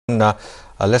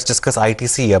Let's discuss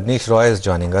ITC. Abneesh Roy is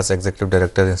joining us, Executive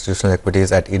Director, Institutional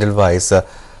Equities at Edelweiss.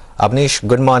 Abneesh,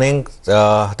 good morning.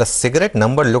 The cigarette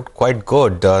number looked quite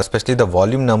good, especially the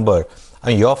volume number.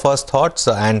 Your first thoughts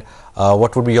and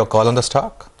what would be your call on the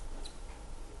stock?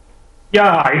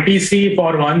 Yeah, ITC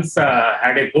for once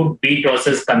had a good beat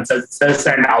versus consensus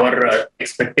and our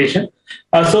expectation.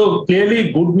 So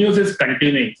clearly good news is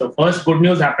continuing. So first good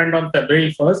news happened on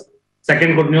February 1st.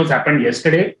 Second good news happened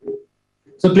yesterday.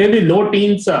 So clearly low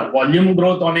teens volume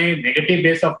growth on a negative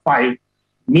base of 5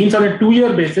 means on a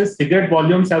 2-year basis, cigarette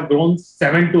volumes have grown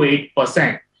 7 to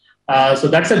 8%. So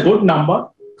that's a good number.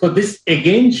 So this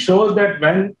again shows that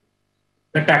when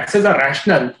the taxes are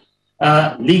rational,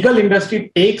 legal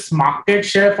industry takes market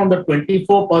share from the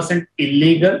 24%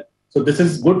 illegal. So this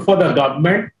is good for the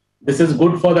government, this is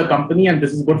good for the company, and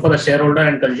this is good for the shareholder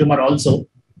and consumer also.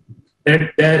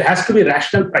 There has to be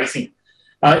rational pricing.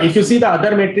 If you see the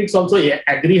other metrics also,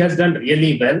 agri has done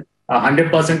really well,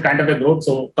 100% kind of a growth.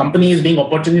 So company is being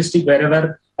opportunistic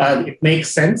wherever it makes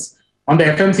sense. On the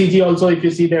FMCG also, if you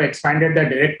see they've expanded their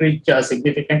direct reach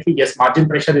significantly. Yes, margin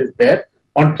pressure is there.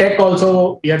 On tech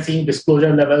also, we are seeing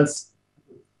disclosure levels.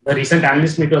 The recent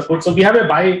analyst meet was good. So we have a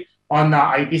buy on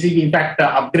ITC. We in fact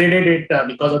upgraded it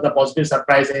because of the positive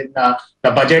surprise in the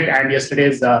budget and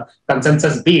yesterday's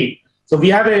consensus beat. So we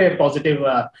have a positive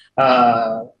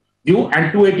view,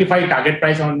 and 285 target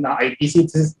price on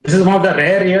ITC. This is one of the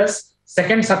rare years.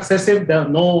 Second successive, there are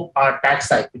no tax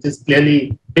hike, which is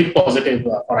clearly big positive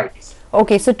for ITC.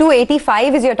 Okay, so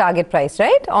 285 is your target price,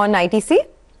 right, on ITC?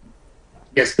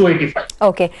 Yes, 285.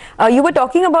 Okay. You were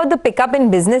talking about the pickup in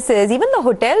businesses, even the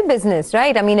hotel business,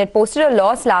 right? I mean, it posted a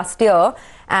loss last year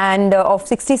and of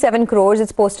 67 crores.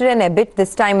 It's posted an EBIT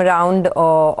this time around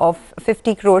of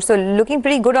 50 crores. So looking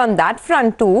pretty good on that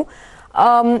front too.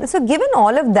 So given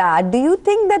all of that, do you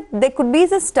think that there could be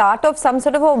the start of some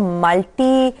sort of a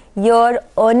multi-year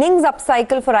earnings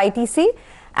upcycle for ITC?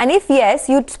 And if yes,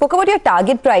 you spoke about your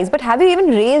target price, but have you even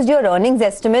raised your earnings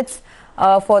estimates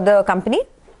for the company?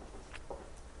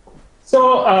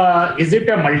 So, is it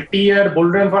a multi-year bull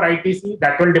run for ITC?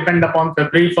 That will depend upon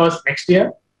February 1st next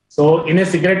year. So, in a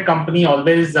cigarette company,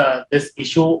 always this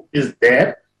issue is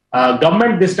there.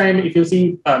 Government this time, if you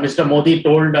see, Mr. Modi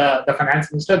told the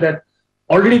finance minister that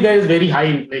already there is very high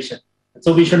inflation.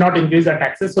 So, we should not increase the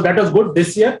taxes. So, that was good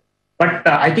this year. But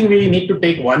I think we need to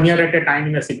take 1 year at a time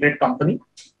in a cigarette company.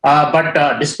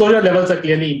 But disclosure levels are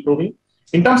clearly improving.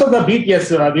 In terms of the beat,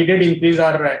 yes, we did increase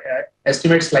our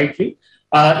estimates slightly.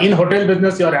 In hotel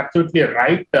business, you are absolutely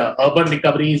right. Urban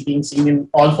recovery is being seen in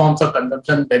all forms of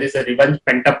consumption. There is a revenge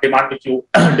pent-up demand, which you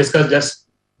discussed just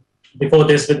before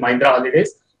this with Mahindra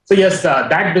Holidays. So yes,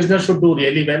 that business should do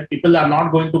really well. People are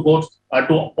not going to go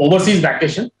to overseas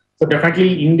vacation. So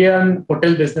definitely Indian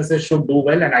hotel businesses should do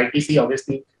well, and ITC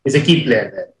obviously is a key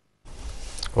player there.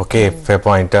 Okay, fair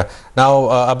point. Now,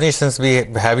 Abneesh, since we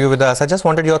have you with us, I just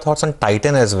wanted your thoughts on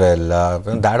Titan as well.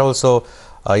 That also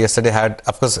yesterday had,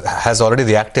 of course, has already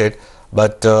reacted,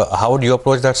 but how would you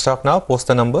approach that stock now post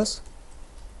the numbers?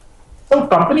 So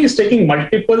company is taking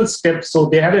multiple steps. So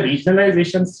they have a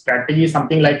regionalization strategy,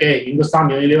 something like a Hindustan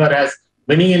Unilever as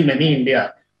winning in many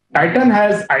India. Titan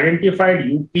has identified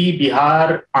UP,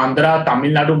 Bihar, Andhra,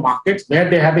 Tamil Nadu markets where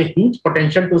they have a huge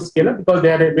potential to scale up because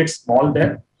they are a bit small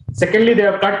there. Secondly, they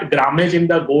have cut grammage in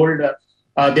the gold.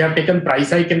 They have taken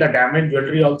price hike in the diamond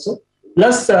jewelry also.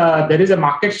 Plus, there is a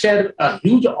market share, a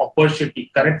huge opportunity.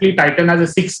 Currently, Titan has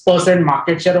a 6%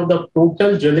 market share of the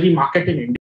total jewelry market in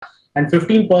India and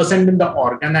 15% in the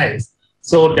organized.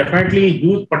 So definitely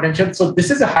huge potential. So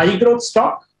this is a high growth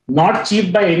stock, not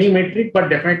cheap by any metric, but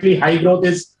definitely high growth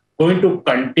is going to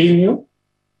continue.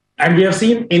 And we have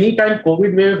seen anytime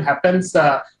COVID wave happens,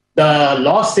 the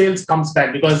lost sales comes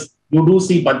back because you do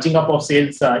see bunching up of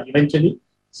sales eventually.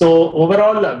 So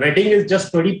overall, wedding is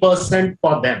just 20%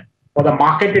 for them. For the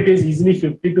market, it is easily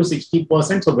 50 to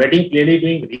 60%. So wedding clearly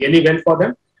doing really well for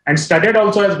them. And studded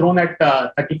also has grown at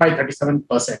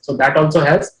 35-37%. So that also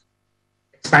has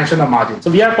expansion of margin.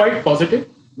 So we are quite positive.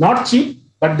 Not cheap,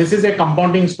 but this is a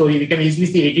compounding story. We can easily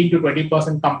see 18 to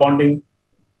 20% compounding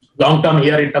long term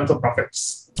here in terms of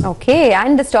profits. Okay,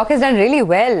 and the stock has done really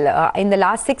well. In the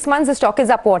last 6 months, the stock is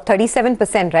up, what,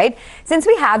 37%, right? Since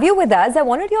we have you with us, I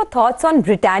wanted your thoughts on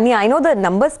Britannia. I know the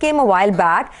numbers came a while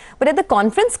back, but at the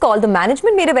conference call, the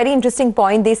management made a very interesting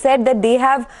point. They said that they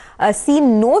have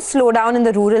seen no slowdown in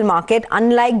the rural market,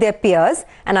 unlike their peers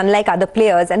and unlike other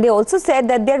players. And they also said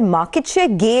that their market share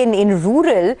gain in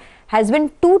rural has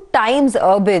been 2 times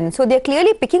urban. So they're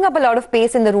clearly picking up a lot of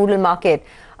pace in the rural market.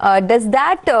 Does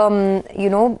that,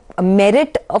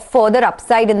 merit a further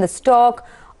upside in the stock?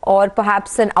 or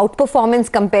perhaps an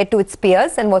outperformance compared to its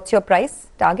peers? And what's your price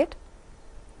target?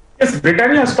 Yes,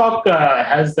 Britannia stock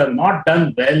has not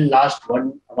done well last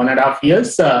one and a half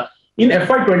years. In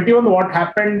FY21, what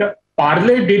happened?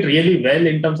 Parle did really well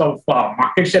in terms of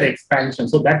market share expansion.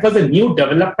 So that was a new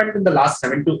development in the last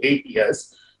 7 to 8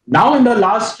 years. Now, in the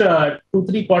last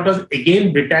 2-3 quarters,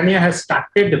 again, Britannia has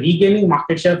started regaining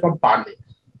market share from Parle.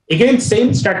 Again,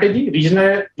 same strategy,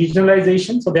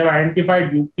 regionalization. So they have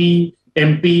identified UP,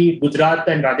 MP, Gujarat,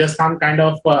 and Rajasthan kind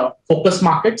of focus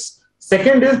markets.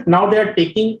 Second is now they are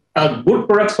taking good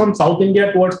products from South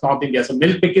India towards North India. So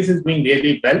milk pickles is doing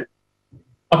really well.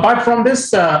 Apart from this,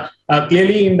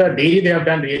 clearly in the dairy, they have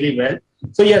done really well.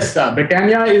 So yes,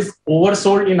 Britannia is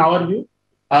oversold in our view.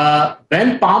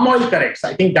 When palm oil corrects,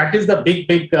 I think that is the big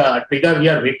trigger we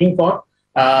are waiting for.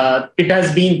 It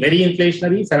has been very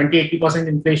inflationary,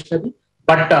 70-80% inflationary.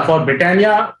 But for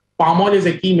Britannia, palm oil is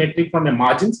a key metric from the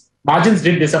margins. Margins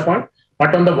did disappoint.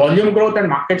 But on the volume growth and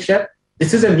market share,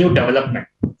 this is a new development.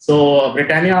 So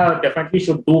Britannia definitely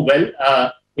should do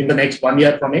well in the next 1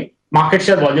 year from a market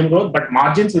share volume growth, but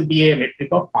margins will be a metric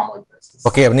of palm oil prices.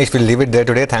 Okay, Abneesh, we'll leave it there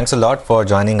today. Thanks a lot for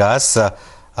joining us.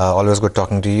 Always good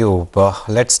talking to you.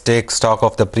 Let's take stock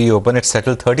of the pre-open. It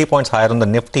settled 30 points higher on the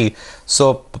Nifty.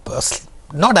 So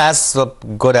not as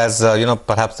good as,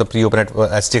 perhaps the pre-open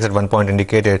as stakes at one point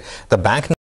indicated. The bank